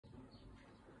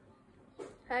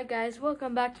Hi guys,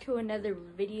 welcome back to another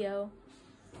video.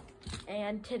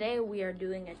 And today we are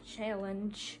doing a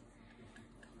challenge.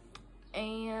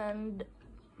 And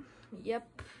yep.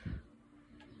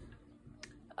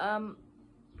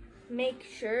 Make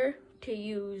sure to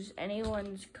use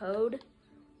anyone's code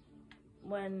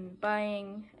when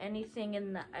buying anything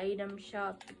in the item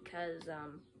shop because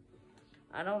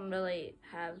I don't really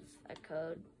have a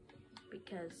code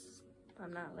because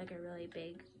I'm not like a really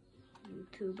big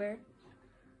YouTuber.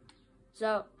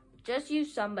 So just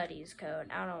use somebody's code.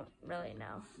 I don't really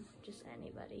know, just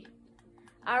anybody.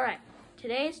 All right,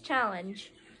 today's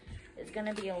challenge is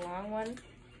gonna be a long one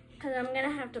because I'm gonna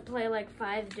have to play like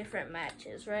 5 different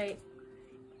matches, right?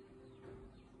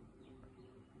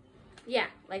 Yeah,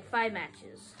 like 5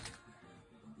 matches.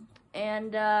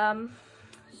 And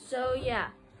so yeah,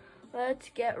 let's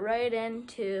get right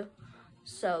into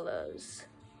solos.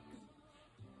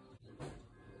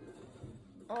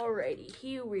 Alrighty,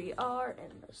 here we are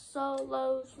in the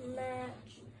solos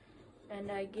match,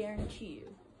 and I guarantee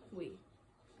you, we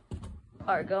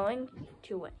are going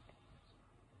to win.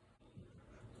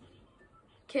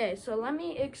 Okay, so let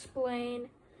me explain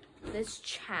this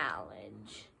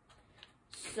challenge.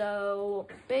 So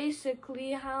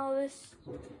basically how this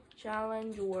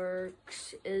challenge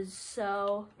works is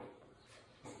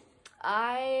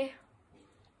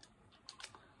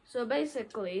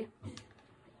basically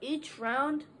each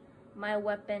round my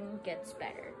weapon gets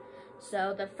better.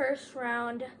 So the first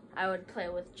round I would play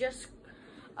with just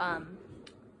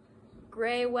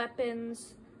gray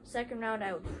weapons. Second round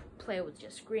I would play with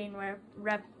just green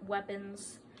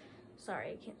weapons.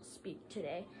 Sorry, I can't speak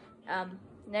today.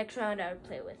 Next round I would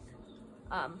play with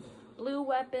blue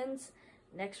weapons.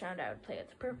 Next round I would play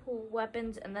with purple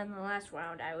weapons, and then the last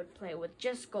round I would play with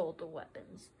just gold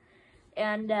weapons.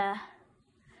 And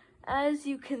as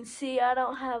you can see, I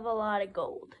don't have a lot of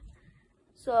gold.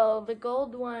 So the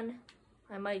gold one,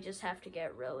 I might just have to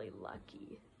get really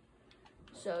lucky.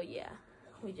 So yeah,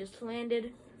 we just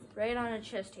landed right on a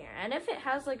chest here. And if it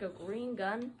has like a green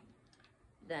gun,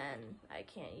 then I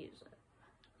can't use it.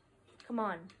 Come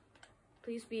on,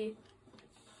 please be.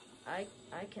 I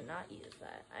cannot use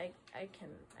that. I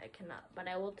cannot, but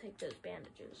I will take those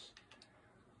bandages.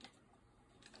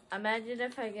 Imagine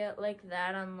if I get like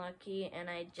that unlucky and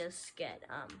I just get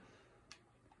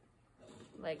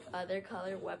like other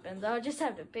colored weapons. I'll just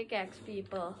have to pickaxe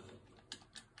people.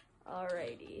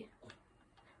 Alrighty.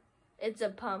 It's a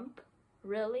pump?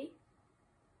 Really?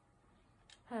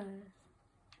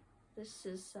 This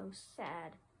is so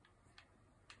sad.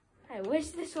 I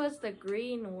wish this was the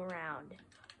green round.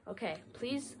 Okay,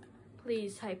 please,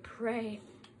 I pray.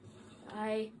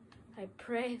 I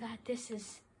pray that this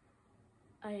is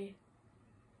a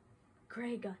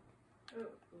gray gun.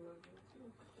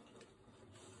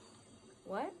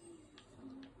 What?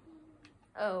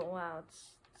 Oh wow,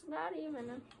 it's not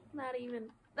even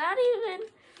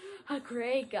a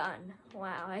gray gun.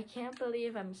 Wow, I can't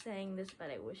believe I'm saying this,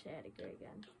 but I wish I had a gray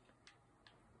gun.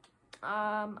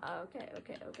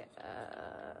 Okay.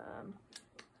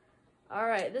 All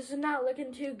right, this is not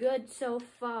looking too good so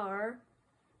far.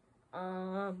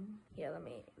 Yeah, let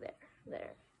me,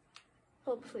 there.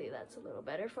 Hopefully that's a little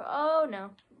better for, oh no.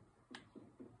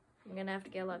 I'm gonna have to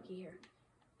get lucky here.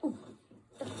 Ooh.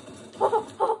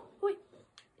 Oh, wait.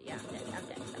 Yeah, I'm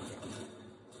dead.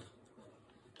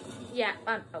 Yeah,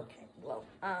 okay, well,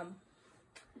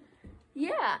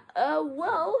 yeah,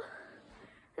 well,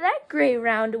 that gray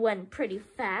round went pretty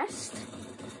fast.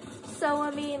 So,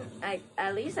 I mean,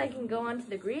 at least I can go on to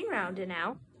the green round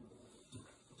now.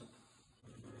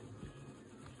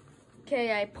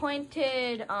 Okay, I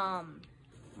pointed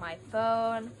my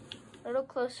phone a little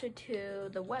closer to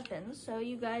the weapons so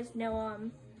you guys know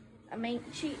I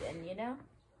ain't cheating, you know?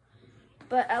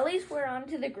 But at least we're on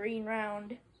to the green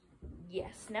round.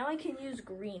 Yes, now I can use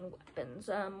green weapons.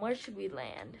 Where should we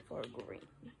land for green?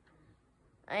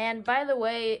 And by the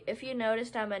way, if you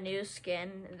noticed, I'm a new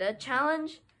skin. The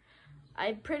challenge,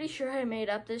 I'm pretty sure I made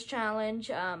up this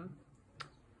challenge.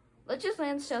 Let's just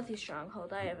land Stealthy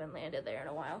Stronghold. I haven't landed there in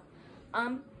a while.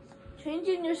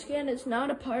 Changing your skin is not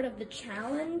a part of the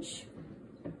challenge.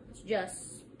 It's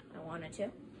just, I wanted to.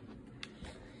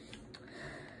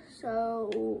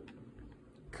 So,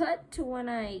 cut to when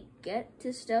I get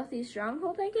to Stealthy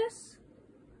Stronghold, I guess.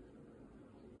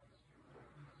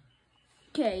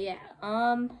 Okay, yeah,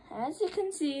 as you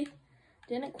can see,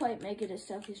 didn't quite make it a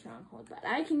Stealthy Stronghold, but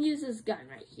I can use this gun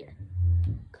right here.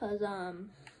 Cause,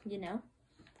 you know,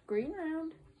 green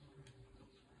round.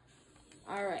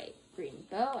 Alright, green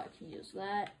bow, I can use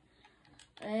that.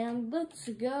 And let's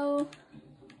go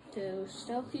to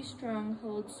Stealthy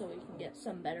Stronghold so we can get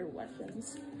some better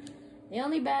weapons. The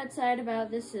only bad side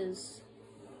about this is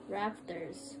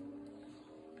raptors.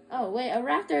 Oh, wait, a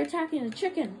raptor attacking a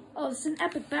chicken. Oh, it's an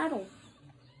epic battle.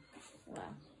 Wow.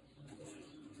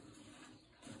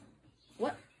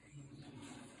 What?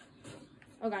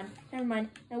 Oh god, never mind.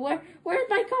 Now where's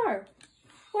my car?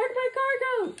 Where'd my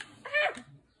car go? Ah!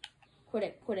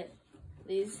 Quit it.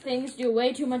 These things do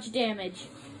way too much damage.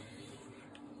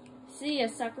 See ya,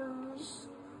 suckers.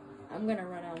 I'm gonna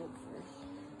run over.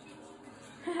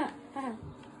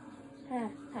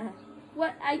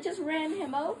 What? I just ran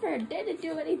him over. Didn't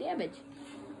do any damage.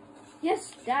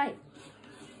 Yes, die.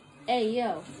 Hey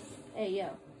yo,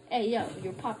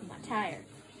 you're popping my tire.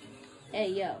 Hey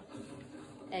yo,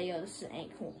 this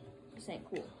ain't cool.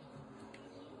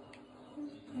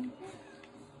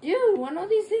 Dude, one of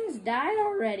these things died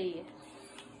already.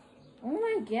 Oh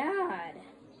my god.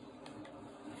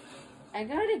 I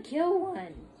gotta kill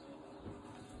one.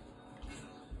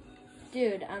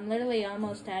 Dude, I'm literally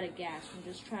almost out of gas from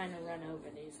just trying to run over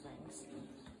these things.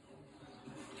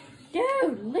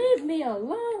 Dude, leave me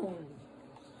alone.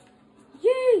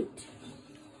 Yeet.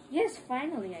 Yes,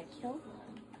 finally I killed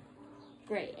one.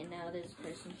 Great, and now there's a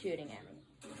person shooting at me.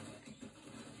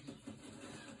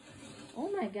 Oh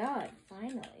my god,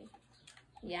 finally.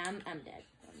 Yeah, I'm dead.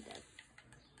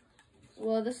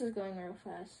 Well, this is going real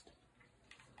fast.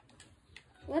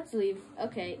 Let's leave.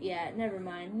 Okay, yeah, never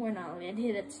mind. We're not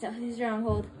landing at Stealthy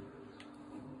Stronghold.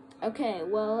 Okay,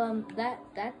 well,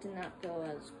 that did not go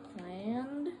as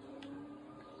planned.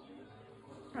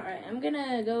 Alright, I'm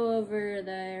gonna go over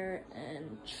there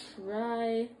and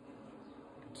try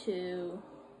to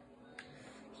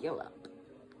heal up.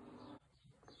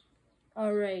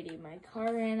 Alrighty, my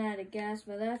car ran out of gas,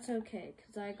 but that's okay,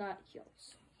 because I got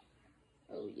heals.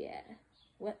 Oh, yeah.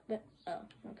 What? But, oh,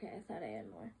 okay, I thought I had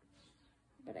more.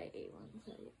 But I ate one,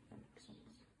 so yeah, that makes sense.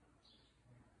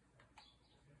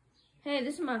 Hey,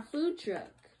 this is my food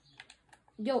truck.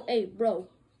 Yo, hey, bro.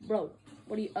 What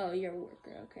do you, oh, you're a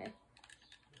worker, okay.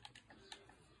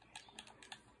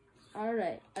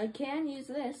 Alright, I can use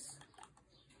this.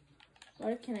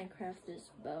 What can I craft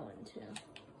this bow into?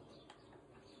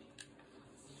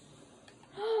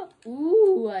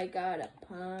 Ooh, I got a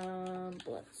pump.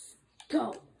 Let's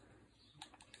go.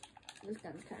 This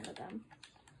gun's kind of dumb.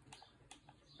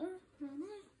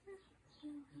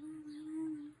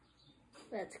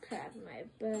 Let's craft my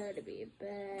bow to be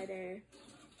better.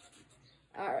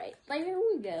 Alright, there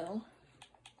we go.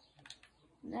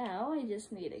 Now I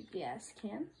just need a gas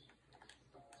can.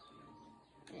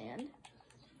 And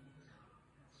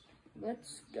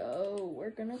let's go.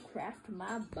 We're gonna craft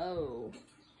my bow.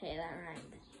 Hey, that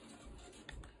rhymed.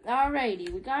 Alrighty,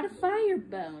 we got a fire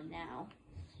bow now.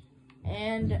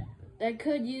 And I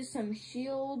could use some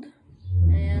shield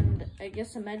and I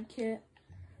guess a med kit.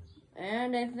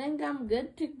 And I think I'm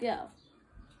good to go.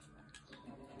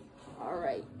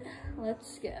 Alright,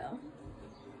 let's go.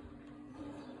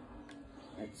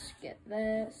 Let's get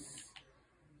this.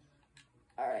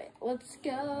 Alright, let's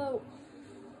go.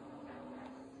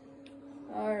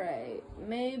 Alright,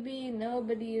 maybe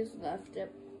nobody is left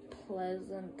at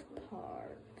Pleasant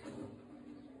Park.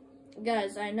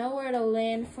 Guys, I know where to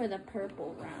land for the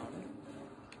purple round.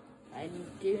 I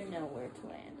do know where to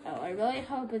land. Oh, I really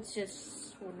hope it's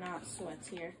just not sweats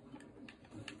here.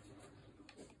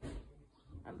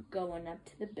 I'm going up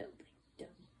to the building. Dun,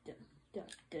 dun, dun,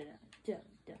 dun, dun,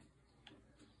 dun.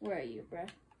 Where are you, bruh?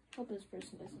 Hope this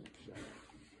person doesn't show up.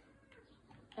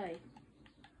 Hey.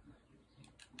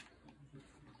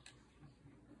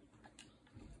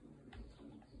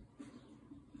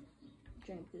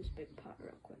 Drink this big pot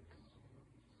real quick.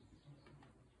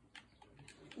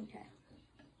 Okay.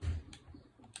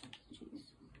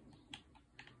 Jeez.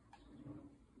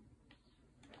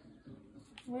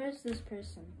 Where's this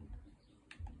person?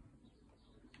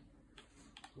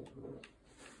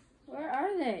 Where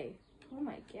are they? Oh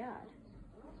my god.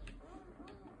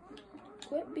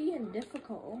 Quit being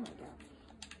difficult. Oh my god.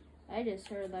 I just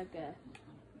heard like a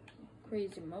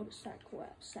crazy motorcycle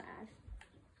outside.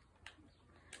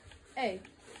 Hey,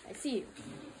 I see you.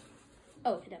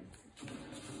 Oh, hit him.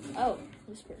 Oh,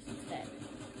 this person's dead.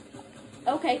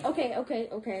 Okay. Okay.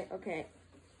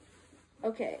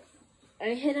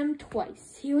 I hit him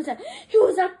twice. He was at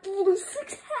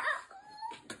 46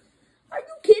 health. Are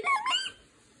you kidding me?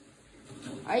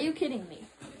 Are you kidding me?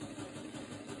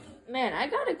 Man, I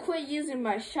gotta quit using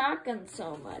my shotgun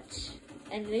so much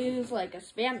and use like a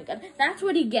spam gun. That's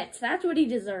what he gets. That's what he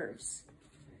deserves.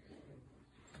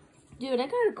 Dude, I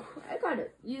gotta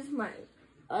use my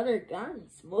other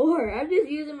guns more. I'm just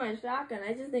using my shotgun.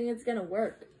 I just think it's gonna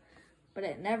work. But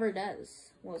it never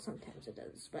does. Well, sometimes it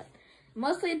does, but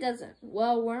mostly it doesn't.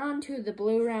 Well, we're on to the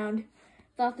blue round.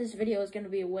 thought this video was going to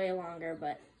be way longer,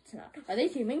 but it's not. Are they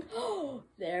teaming? Oh,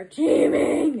 they're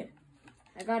teaming!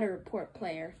 I gotta report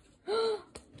player.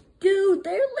 Dude,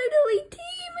 they're literally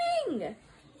teaming!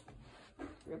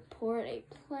 Report a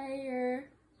player.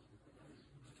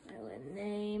 Island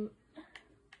name.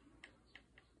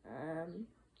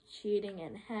 Cheating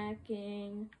and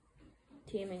hacking.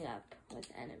 Teaming up with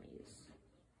enemies.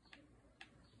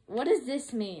 What does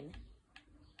this mean?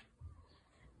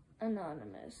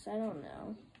 Anonymous. I don't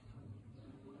know.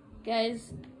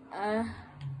 Guys,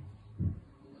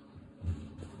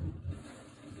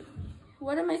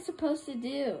 what am I supposed to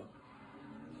do?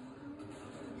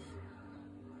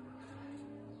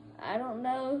 I don't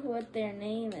know what their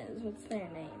name is. What's their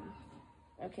name?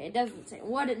 Okay, it doesn't say.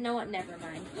 What? No, what? Never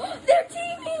mind. They're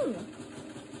teaming!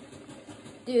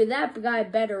 Dude, that guy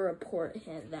better report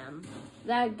them.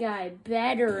 That guy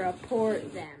better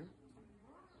report them.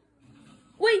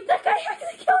 Wait, that guy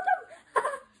actually killed him!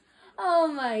 Oh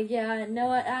my god.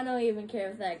 No, I don't even care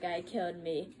if that guy killed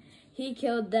me. He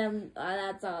killed them.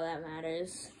 That's all that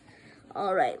matters.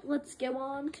 Alright, let's go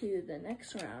on to the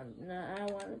next round. Now, I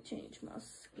want to change my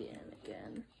skin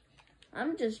again.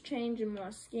 I'm just changing my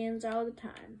skins all the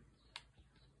time.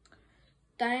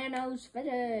 Thanos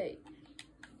Fetty.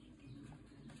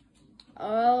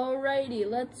 Alrighty,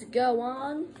 let's go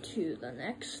on to the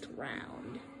next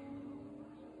round.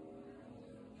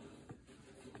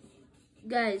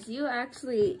 Guys, you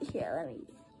actually, here,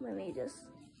 let me just,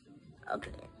 okay,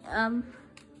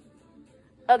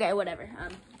 okay, whatever,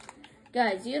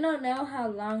 guys, you don't know how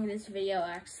long this video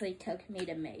actually took me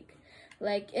to make.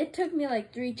 Like, it took me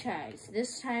like 3 tries.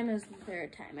 This time is the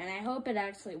 3rd time, and I hope it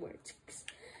actually works.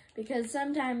 Because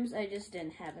sometimes I just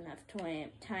didn't have enough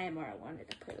time or I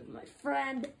wanted to play with my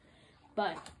friend.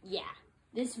 But, yeah,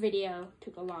 this video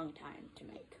took a long time to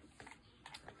make.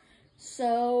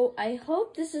 So, I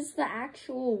hope this is the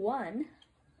actual one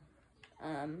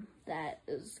that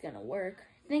is going to work.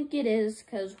 I think it is,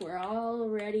 because we're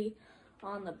already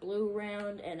on the blue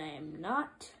round, and I am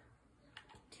not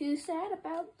too sad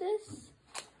about this.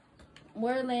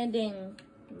 We're landing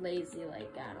lazy,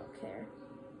 like, I don't care.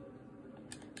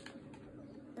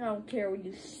 I don't care what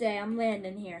you say, I'm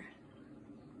landing here.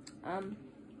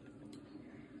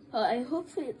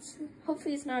 Hopefully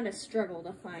it's not a struggle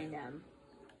to find,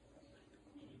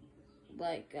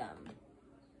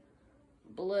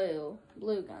 blue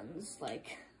guns,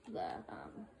 like the,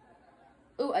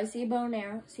 oh, I see a bow and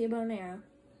arrow,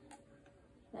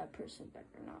 That person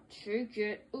better not shoot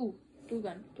it. Ooh, blue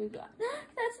gun.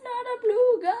 That's not a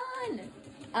blue gun!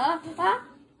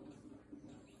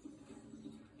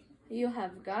 You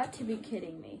have got to be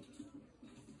kidding me.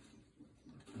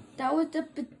 That was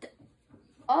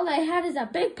all I had is a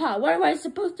big pot. What am I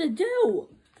supposed to do?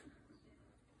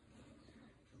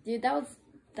 Dude, that was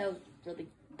really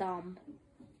dumb.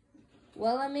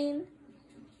 Well, I mean,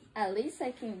 at least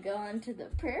I can go on to the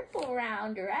purple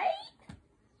round, right?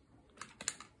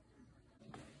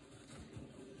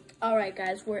 Alright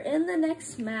guys, we're in the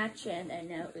next match and I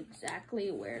know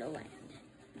exactly where to land.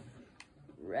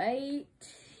 Right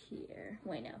here.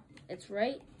 Wait, no. It's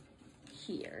right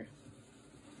here.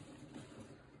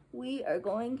 We are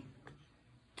going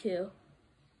to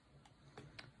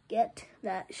get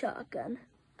that shotgun.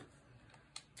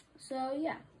 So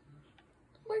yeah,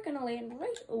 we're gonna land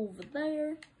right over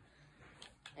there.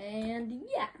 And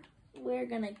yeah, we're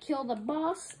gonna kill the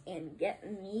boss and get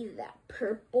me that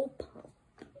purple pump.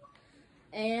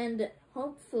 And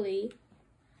hopefully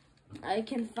I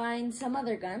can find some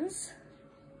other guns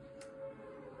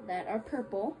that are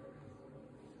purple.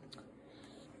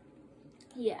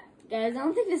 Yeah, guys, I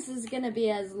don't think this is gonna be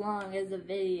as long as a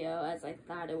video as I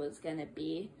thought it was gonna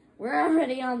be. We're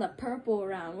already on the purple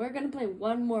round. We're gonna play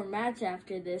one more match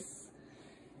after this.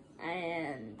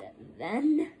 And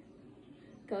then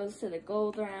goes to the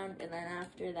gold round, and then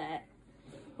after that,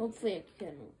 hopefully I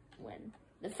can win.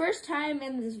 The first time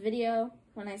in this video,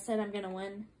 when I said I'm gonna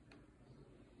win,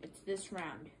 it's this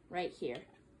round, right here.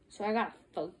 So I gotta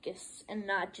focus, and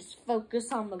not just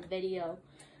focus on the video.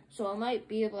 So it might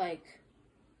be like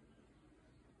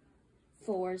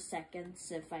 4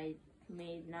 seconds if I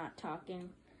made not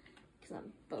talking, because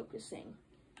I'm focusing.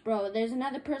 Bro, there's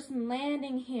another person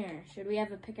landing here. Should we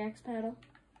have a pickaxe paddle?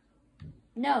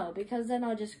 No, because then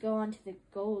I'll just go on to the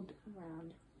gold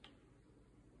round.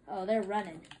 Oh, they're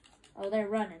running. Oh, they're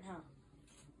running, huh?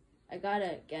 I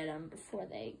gotta get them before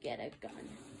they get a gun.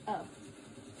 Oh.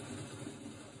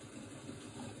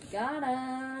 Got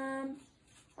them.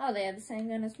 Oh, they have the same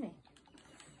gun as me.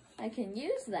 I can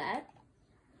use that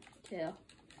to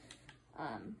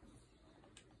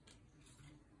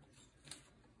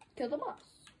kill the boss.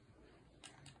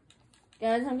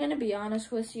 Guys, I'm gonna be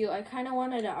honest with you. I kind of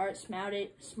wanted to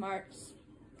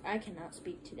I cannot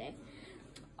speak today.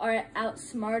 Or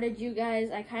outsmarted you guys.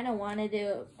 I kind of wanted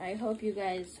to. I hope you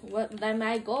guys.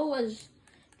 My goal was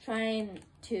trying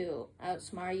to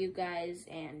outsmart you guys,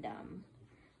 and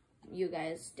you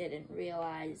guys didn't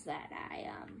realize that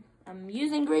I'm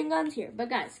using green guns here.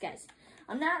 But guys,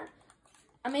 I'm not.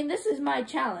 I mean, this is my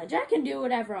challenge. I can do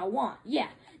whatever I want. Yeah.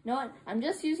 No, what? I'm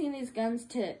just using these guns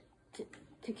to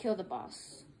kill the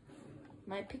boss.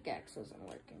 My pickaxe wasn't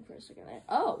working for a second.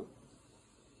 Oh.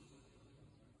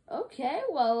 Okay,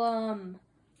 well,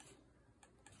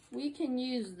 we can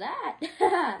use that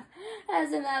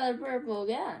as another purple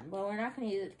gun. But we're not going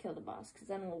to use it to kill the boss, because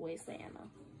then we'll waste the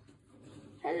ammo.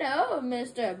 Hello,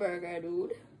 Mr. Burger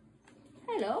Dude.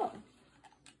 Hello.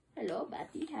 Hello,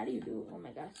 Betty. How do you do? Oh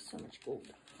my gosh, so much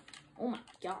gold. Oh my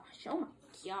gosh. Oh my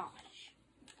gosh.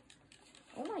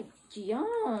 Oh my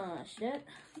gosh. That's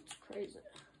crazy.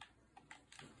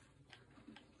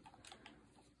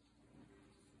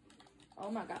 Oh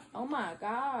my god. Oh my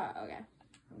god. Okay.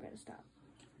 I'm gonna stop.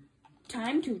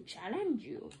 Time to challenge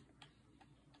you.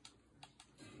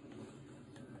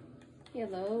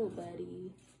 Hello,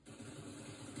 buddy.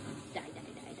 Die.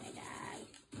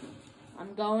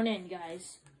 I'm going in,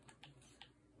 guys.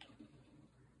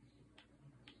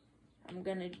 I'm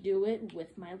gonna do it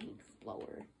with my leaf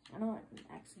blower. I don't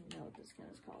actually know what this gun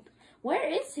is called. Where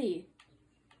is he?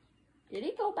 Did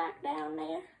he go back down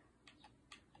there?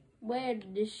 Where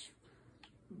did this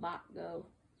bot go?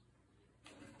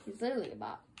 He's literally a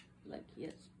bot. Like he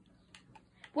is.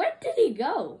 Where did he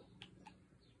go?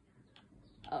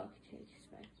 Oh, okay, he's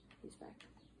back. He's back.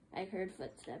 I heard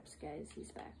footsteps, guys.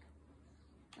 He's back.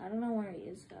 I don't know where he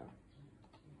is, though.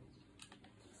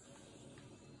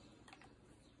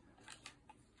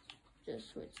 Just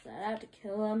switch that out to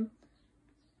kill him.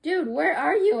 Dude, where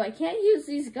are you? I can't use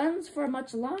these guns for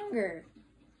much longer.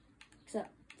 Except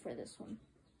for this one.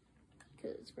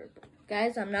 Because it's purple.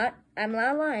 Guys, I'm not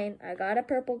lying. I got a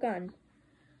purple gun.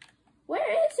 Where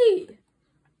is he?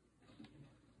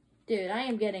 Dude, I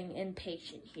am getting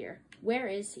impatient here. Where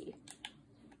is he?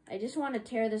 I just want to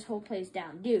tear this whole place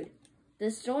down. Dude, the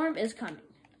storm is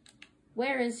coming.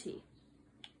 Where is he?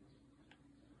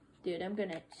 Dude, I'm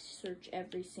gonna search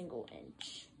every single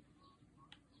inch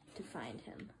to find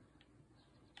him.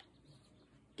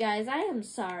 Guys, I am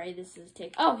sorry this is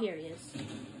taking... Oh, here he is.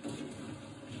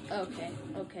 Okay.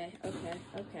 I'm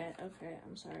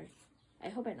sorry. I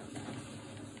hope I don't die.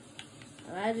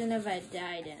 Imagine if I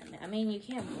died in. I mean, you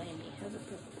can't blame me. How's it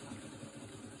purple?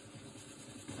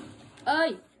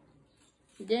 Oh!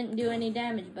 He didn't do any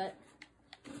damage, but...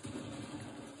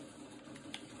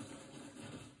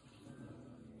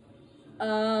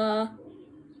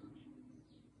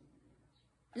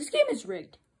 This game is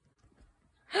rigged.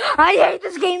 I hate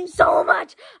this game so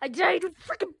much! I died to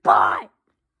freaking buy!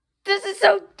 This is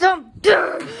so dumb!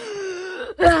 This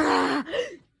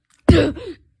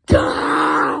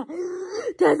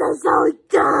is so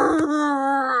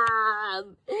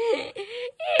dumb! He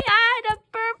had a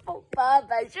purple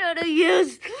pump. I should have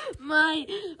used my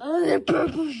other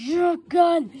purple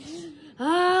shotgun.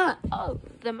 Oh,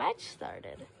 the match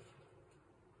started.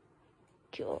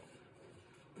 Cool.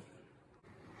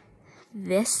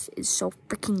 This is so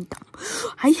freaking dumb.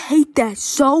 I hate that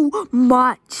so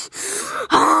much.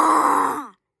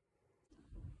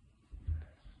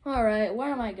 Alright,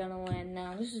 where am I gonna land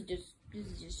now? This is just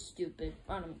stupid.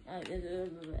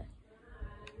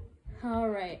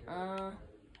 Alright,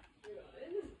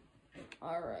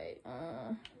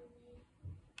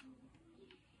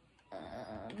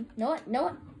 no,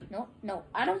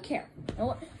 I don't care.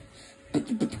 No,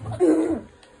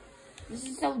 this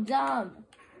is so dumb.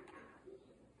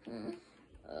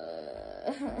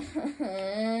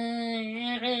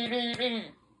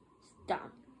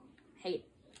 Stop. Hate it.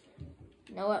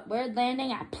 You know what? We're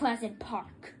landing at Pleasant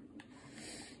Park.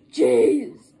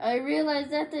 Jeez. I realized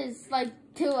that there's like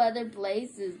 2 other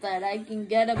places that I can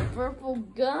get a purple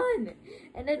gun.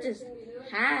 And it just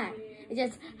had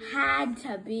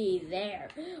to be there.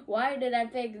 Why did I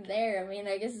pick there? I mean,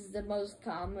 I guess it's the most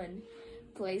common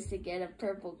place to get a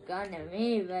purple gun to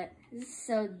me, but it's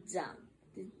so dumb.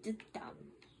 It's just dumb.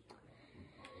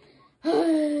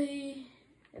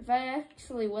 If I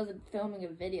actually wasn't filming a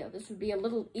video, this would be a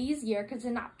little easier because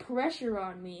there's not pressure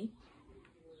on me.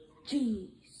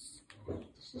 Jeez.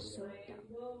 This is so dumb.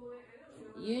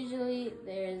 Usually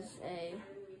there's a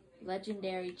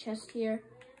legendary chest here.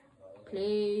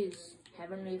 Please,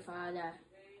 Heavenly Father,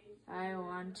 I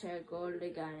want a gold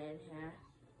gun in here.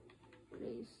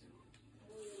 Please.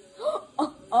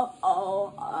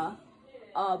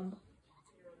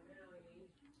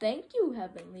 Thank you,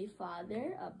 Heavenly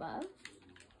Father above.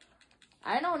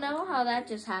 I don't know how that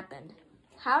just happened.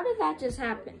 How did that just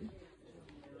happen?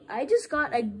 I just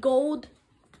got a gold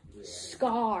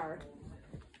scar.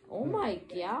 Oh my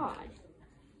God.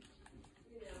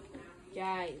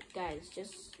 Guys,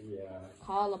 just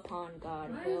call upon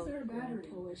God. He'll grant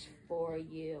a wish for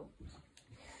you.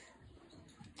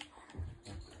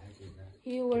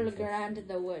 He will grant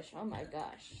the wish. Oh my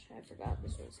gosh, I forgot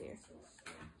this was here.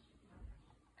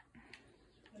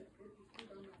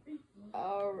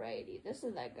 Alrighty, this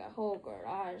is like a whole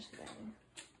garage thing.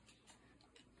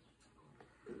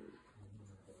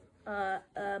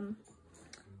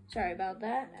 Sorry about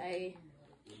that.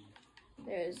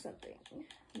 There's something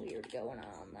weird going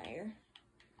on there.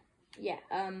 Yeah,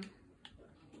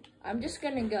 I'm just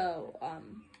gonna go,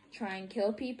 try and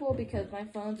kill people because my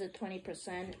phone's at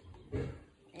 20%.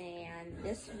 And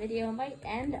this video might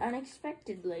end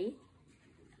unexpectedly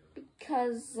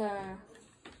because,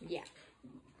 yeah.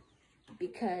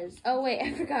 Because, oh wait,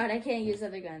 I forgot, I can't use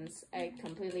other guns. I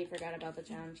completely forgot about the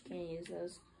challenge. Can't use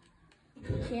those.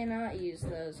 Cannot use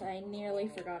those. I nearly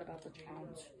forgot about the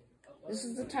challenge. This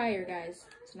is the tire, guys.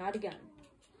 It's not a gun.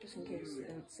 Just in case you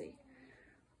didn't see.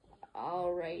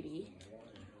 Alrighty.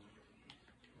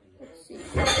 Let's see.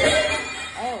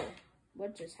 Oh,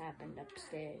 what just happened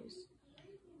upstairs?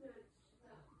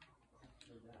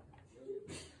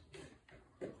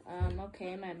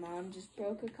 Okay, my mom just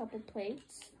broke a couple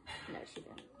plates. No, she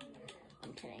didn't.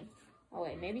 I'm kidding. Oh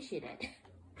wait, maybe she did.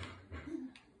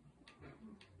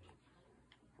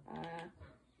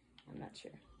 I'm not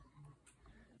sure.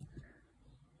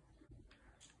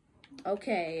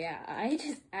 Okay, yeah, I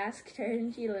just asked her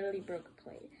and she literally broke a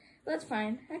plate. That's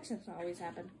fine. Accidents always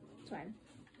happen. It's fine.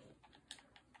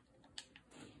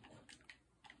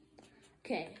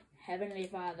 Okay, Heavenly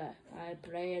Father, I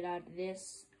pray that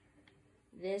this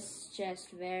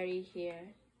chest very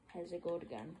here has a gold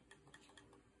gun.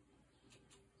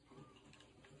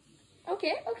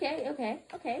 Okay,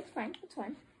 it's fine, it's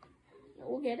fine.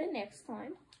 We'll get it next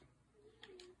time.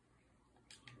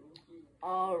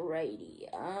 Alrighty,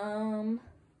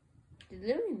 did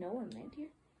literally no one land here?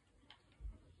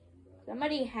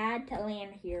 Somebody had to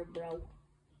land here, bro.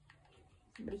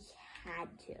 Somebody had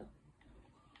to.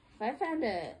 If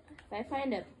I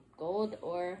find a gold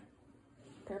or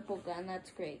purple gun, that's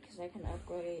great, because I can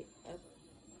upgrade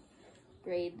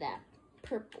that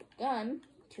purple gun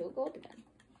to a gold gun.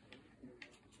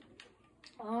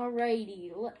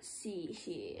 Alrighty, let's see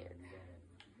here.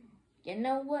 You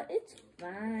know what? It's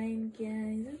fine,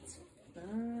 guys. It's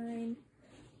fine.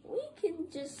 We can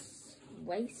just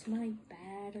waste my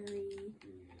battery.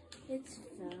 It's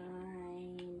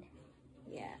fine.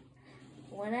 Yeah.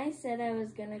 When I said I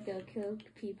was gonna go kill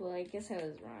people, I guess I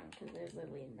was wrong, because there's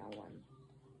literally no one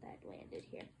that landed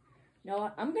here.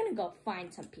 No, I'm gonna go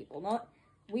find some people. No,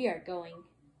 we are going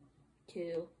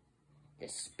to the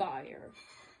spire.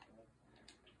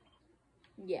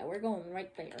 Yeah, we're going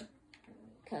right there.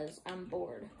 Because I'm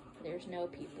bored. There's no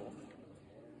people.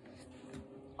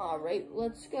 Alright,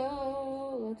 let's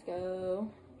go. Let's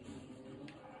go.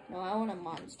 No, I want a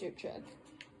monster truck.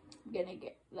 I'm gonna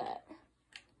get that.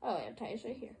 Oh, I have tires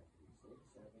right here.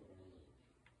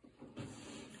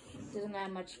 Doesn't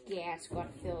have much gas.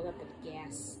 Got filled up with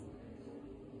gas.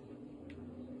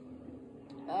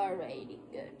 Alrighty,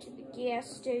 go to the gas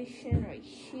station right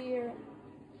here.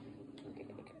 Okay.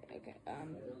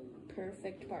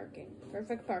 Perfect parking.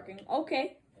 Perfect parking.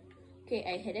 Okay. Okay,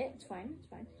 I hit it. It's fine. It's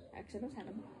fine. Accidents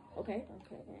happen. Okay.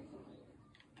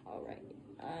 Alright.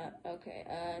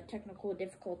 Technical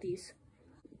difficulties.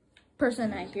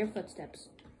 Person, I hear footsteps.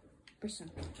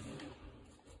 Person.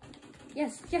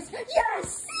 Yes!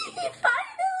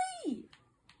 Finally!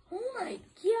 Oh my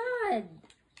God!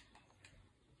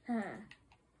 Huh.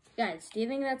 Guys, do you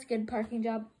think that's a good parking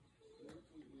job?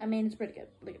 I mean, it's pretty good.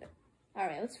 Look at it.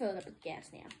 Alright, let's fill it up with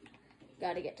gas now.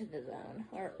 Gotta get to the zone.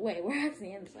 Or, wait, we're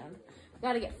actually in the zone.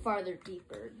 Gotta get farther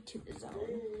deeper to the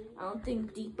zone. I don't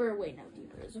think deeper. Wait, no,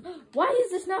 deeper is. Why is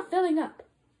this not filling up?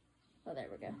 Oh, there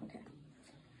we go. Okay.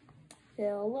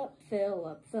 Fill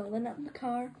up. Filling up the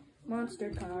car.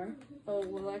 Monster car. Oh,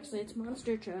 well, actually, it's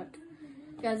monster truck.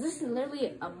 Guys, this is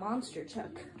literally a monster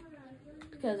truck.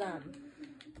 Because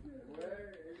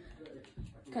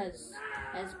it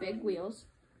has big wheels.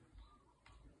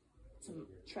 It's a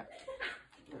truck.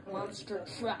 Monster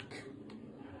truck.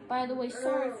 By the way,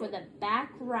 sorry for the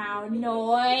background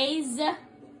noise.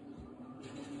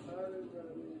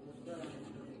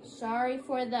 Sorry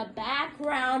for the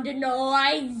background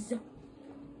noise.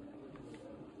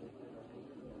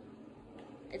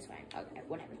 It's fine. Okay,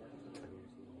 whatever.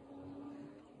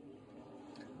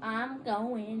 I'm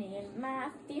going in my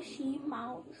fishy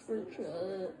monster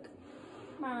truck.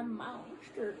 My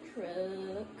monster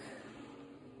truck.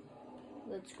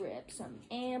 Let's grab some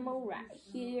ammo right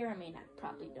here. I mean, I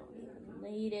probably don't even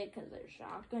need it because there's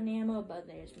shotgun ammo, but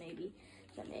there's maybe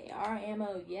some AR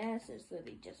ammo. Yes, there's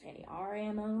literally just AR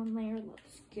ammo in there.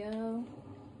 Let's go.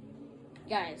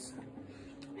 Guys,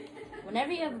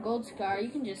 whenever you have a gold scar, you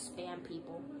can just spam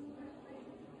people.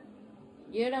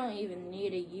 You don't even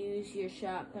need to use your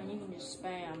shotgun. You can just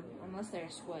spam. Unless they're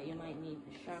a sweat, you might need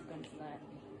a shotgun for that.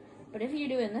 But if you're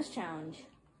doing this challenge,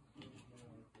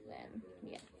 then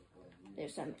yeah.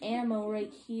 There's some ammo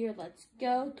right here. Let's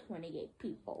go. 28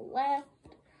 people left.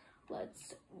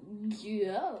 Let's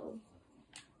go.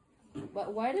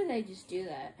 But why did I just do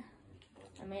that?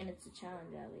 I mean, it's a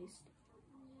challenge at least.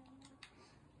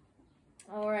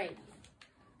 Alright.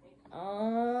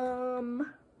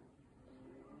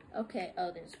 Okay.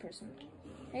 Oh, there's a person.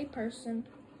 Hey, person.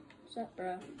 What's up,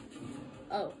 bro?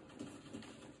 Oh.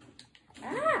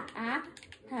 I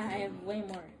have way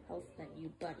more health than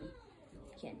you, buddy.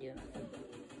 Can't do nothing.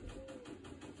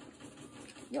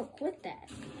 Yo, quit that,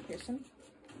 person.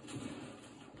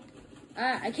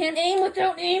 I can't aim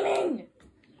without aiming!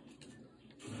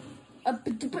 I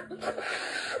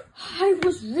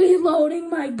was reloading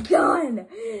my gun!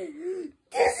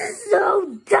 This is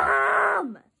so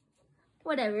dumb!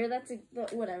 Whatever,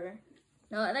 whatever.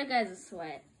 No, that guy's a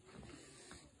sweat.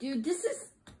 Dude,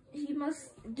 he was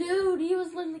literally, you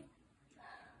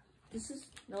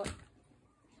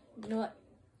know what?